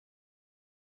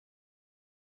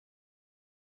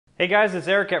Hey guys, it's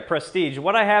Eric at Prestige.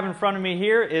 What I have in front of me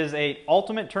here is a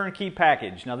ultimate turnkey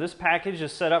package. Now this package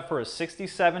is set up for a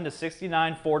 67 to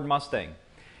 69 Ford Mustang.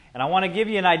 And I want to give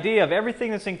you an idea of everything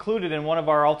that's included in one of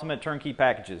our ultimate turnkey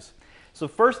packages. So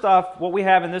first off, what we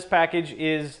have in this package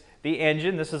is the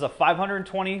engine. This is a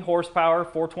 520 horsepower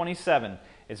 427.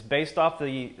 It's based off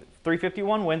the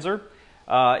 351 Windsor.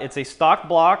 It's a stock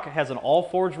block, has an all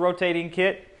forge rotating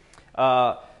kit,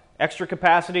 extra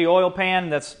capacity oil pan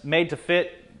that's made to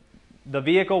fit the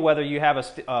vehicle, whether you have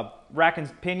a rack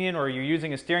and pinion or you're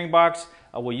using a steering box.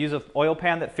 We'll use an oil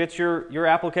pan that fits your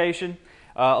application.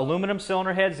 Aluminum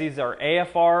cylinder heads. These are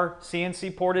AFR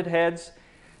CNC ported heads.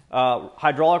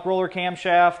 Hydraulic roller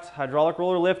camshaft, hydraulic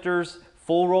roller lifters,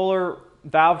 full roller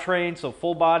valve train, so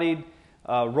full bodied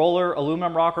roller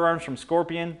aluminum rocker arms from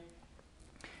Scorpion.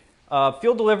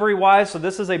 Fuel delivery wise, so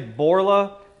this is a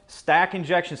Borla Stack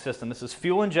Injection system. This is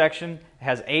fuel injection. It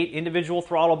has 8 individual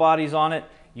throttle bodies on it.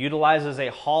 Utilizes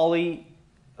a Holley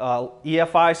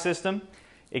EFI system.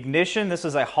 Ignition, this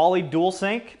is a Holley dual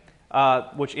sync,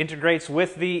 which integrates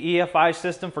with the EFI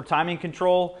system for timing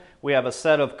control. We have a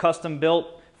set of custom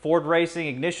built Ford Racing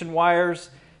ignition wires,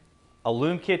 a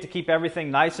loom kit to keep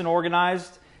everything nice and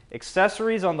organized.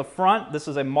 Accessories on the front, this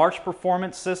is a March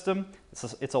Performance system.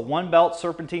 It's a one belt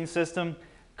serpentine system.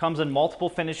 Comes in multiple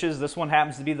finishes. This one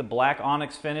happens to be the black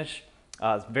onyx finish.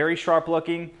 It's very sharp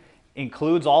looking.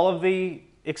 Includes all of the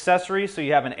accessories, so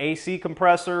you have an AC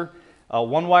compressor, a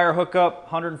one-wire hookup,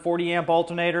 140 amp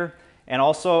alternator, and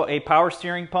also a power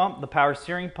steering pump. The power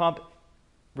steering pump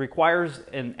requires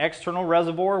an external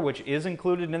reservoir, which is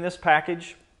included in this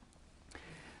package.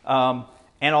 And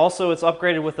also it's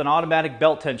upgraded with an automatic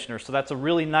belt tensioner, so that's a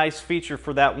really nice feature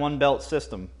for that one belt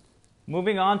system.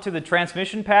 Moving on to the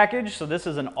transmission package, so this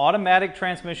is an automatic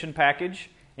transmission package.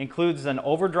 Includes an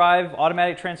overdrive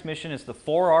automatic transmission. It's the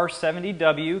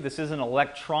 4R70W. This is an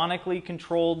electronically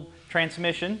controlled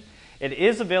transmission. It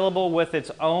is available with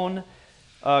its own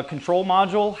control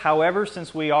module. However,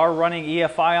 since we are running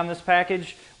EFI on this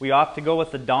package, we opt to go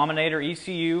with the Dominator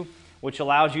ECU, which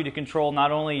allows you to control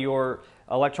not only your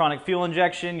electronic fuel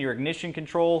injection, your ignition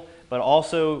control, but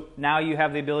also now you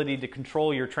have the ability to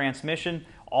control your transmission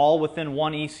all within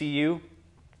one ECU.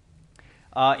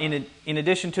 In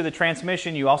addition to the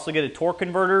transmission, you also get a torque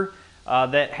converter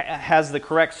that has the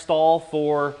correct stall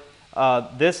for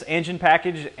this engine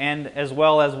package, and as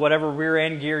well as whatever rear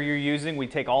end gear you're using. We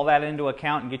take all that into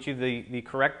account and get you the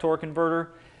correct torque converter.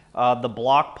 The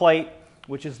block plate,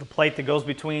 which is the plate that goes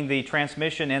between the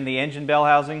transmission and the engine bell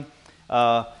housing,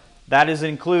 that is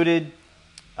included.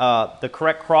 The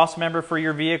correct cross member for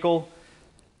your vehicle,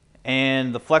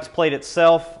 and the flex plate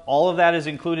itself, all of that is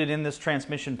included in this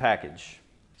transmission package.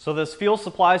 So this fuel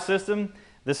supply system,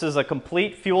 this is a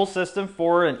complete fuel system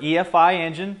for an EFI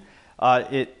engine.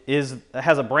 It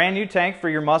has a brand new tank for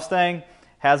your Mustang,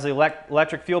 has the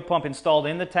electric fuel pump installed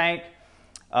in the tank,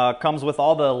 comes with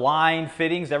all the line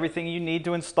fittings, everything you need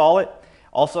to install it.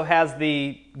 Also has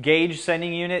the gauge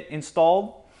sending unit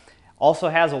installed. Also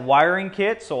has a wiring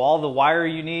kit, so all the wire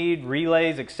you need,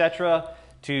 relays, etc.,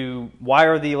 to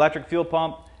wire the electric fuel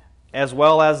pump, as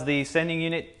well as the sending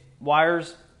unit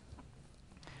wires.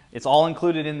 It's all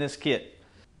included in this kit.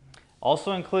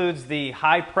 Also includes the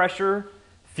high pressure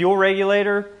fuel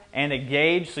regulator and a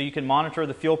gauge so you can monitor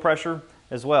the fuel pressure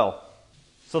as well.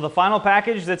 So the final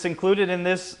package that's included in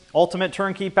this ultimate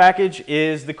turnkey package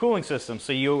is the cooling system.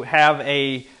 So you have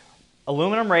a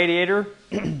aluminum radiator.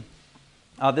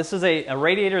 This is a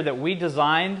radiator that we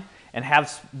designed and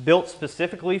have built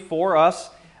specifically for us.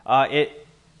 It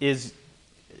is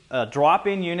a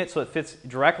drop-in unit, so it fits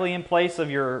directly in place of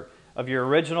your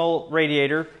original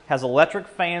radiator. Has electric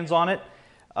fans on it.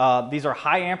 These are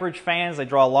high amperage fans. They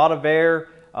draw a lot of air.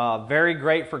 Very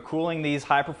great for cooling these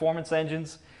high performance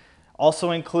engines.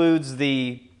 Also includes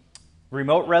the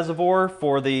remote reservoir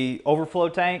for the overflow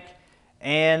tank,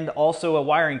 and also a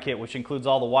wiring kit, which includes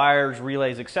all the wires,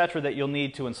 relays, etc. that you'll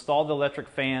need to install the electric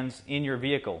fans in your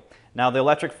vehicle. Now the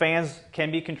electric fans can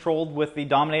be controlled with the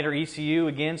Dominator ECU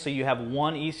again, so you have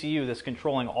one ECU that's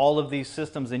controlling all of these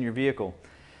systems in your vehicle.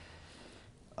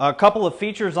 A couple of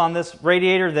features on this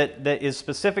radiator that is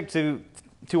specific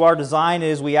to our design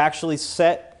is we actually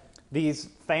set these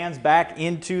fans back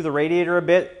into the radiator a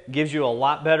bit. Gives you a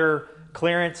lot better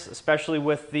clearance, especially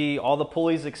with all the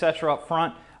pulleys, etc. up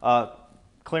front.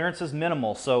 Clearance is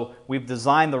minimal, so we've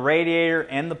designed the radiator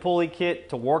and the pulley kit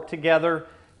to work together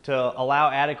to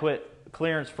allow adequate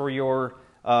clearance for your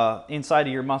inside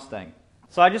of your Mustang.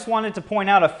 So I just wanted to point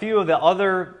out a few of the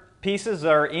other pieces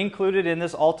that are included in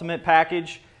this ultimate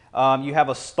package. You have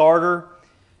a starter,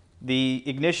 the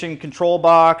ignition control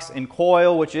box and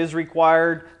coil, which is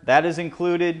required. That is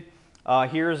included.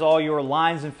 Here's all your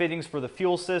lines and fittings for the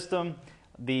fuel system,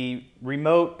 the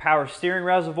remote power steering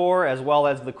reservoir, as well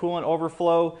as the coolant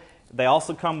overflow. They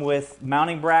also come with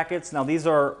mounting brackets. Now these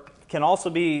can also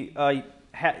be,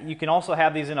 you can also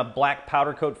have these in a black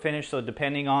powder coat finish, so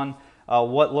depending on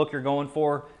what look you're going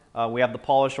for, we have the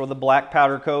polish or the black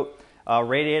powder coat.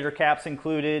 Radiator caps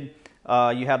included.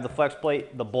 You have the flex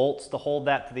plate, the bolts to hold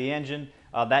that to the engine.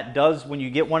 When you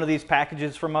get one of these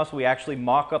packages from us, we actually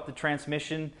mock up the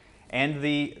transmission and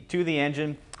to the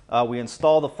engine. We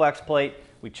install the flex plate.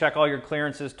 We check all your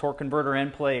clearances, torque converter,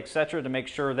 end play, etc., to make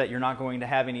sure that you're not going to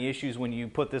have any issues when you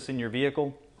put this in your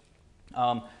vehicle.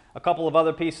 A couple of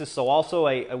other pieces. So also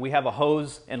we have a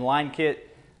hose and line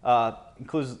kit.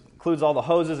 Includes all the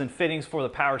hoses and fittings for the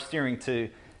power steering to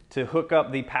hook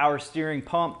up the power steering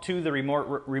pump to the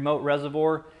remote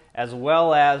reservoir, as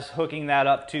well as hooking that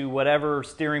up to whatever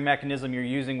steering mechanism you're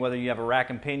using, whether you have a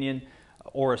rack and pinion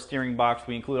or a steering box.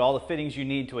 We include all the fittings you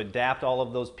need to adapt all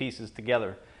of those pieces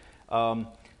together.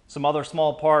 Some other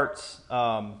small parts,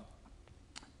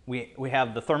 we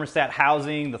have the thermostat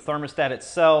housing, the thermostat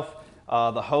itself,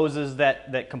 the hoses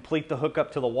that complete the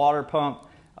hookup to the water pump.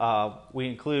 We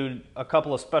include a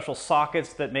couple of special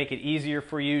sockets that make it easier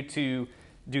for you to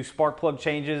do spark plug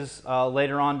changes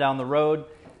later on down the road.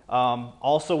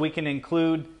 Also, we can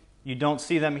include, you don't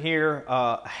see them here,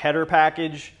 a header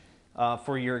package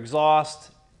for your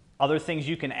exhaust. Other things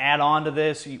you can add on to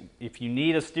this, if you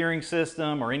need a steering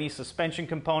system or any suspension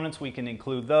components, we can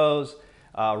include those,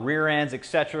 rear ends,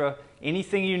 etc.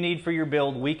 Anything you need for your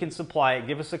build, we can supply it.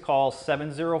 Give us a call,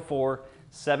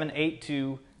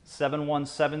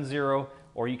 704-782-7170,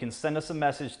 or you can send us a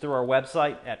message through our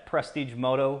website at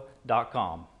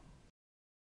prestigemoto.com.